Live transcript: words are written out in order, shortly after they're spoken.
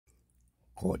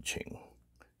coaching,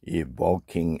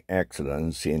 evoking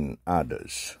excellence in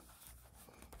others.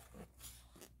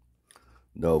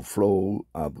 The flow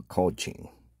of coaching.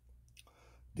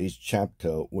 This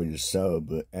chapter will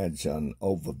serve as an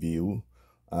overview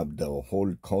of the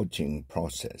whole coaching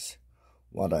process,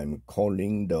 what I'm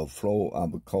calling the flow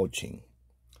of coaching.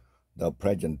 The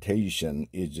presentation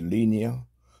is linear,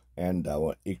 and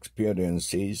our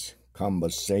experiences,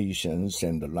 conversations,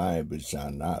 and lives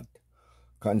are not.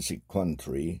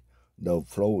 Consequently, the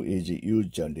flow is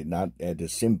usually not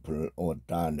as simple or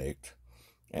direct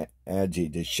as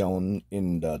is shown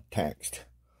in the text.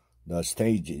 The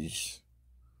stages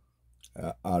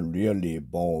are really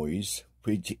buoys,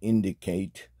 which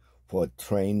indicate for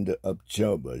trained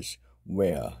observers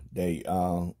where they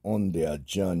are on their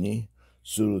journey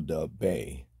through the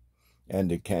bay,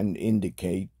 and can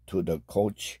indicate to the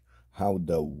coach how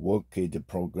the work is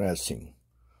progressing.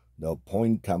 The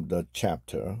point of the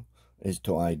chapter is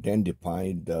to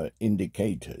identify the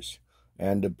indicators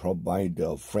and provide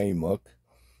a framework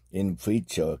in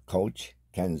which a coach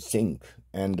can think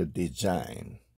and design.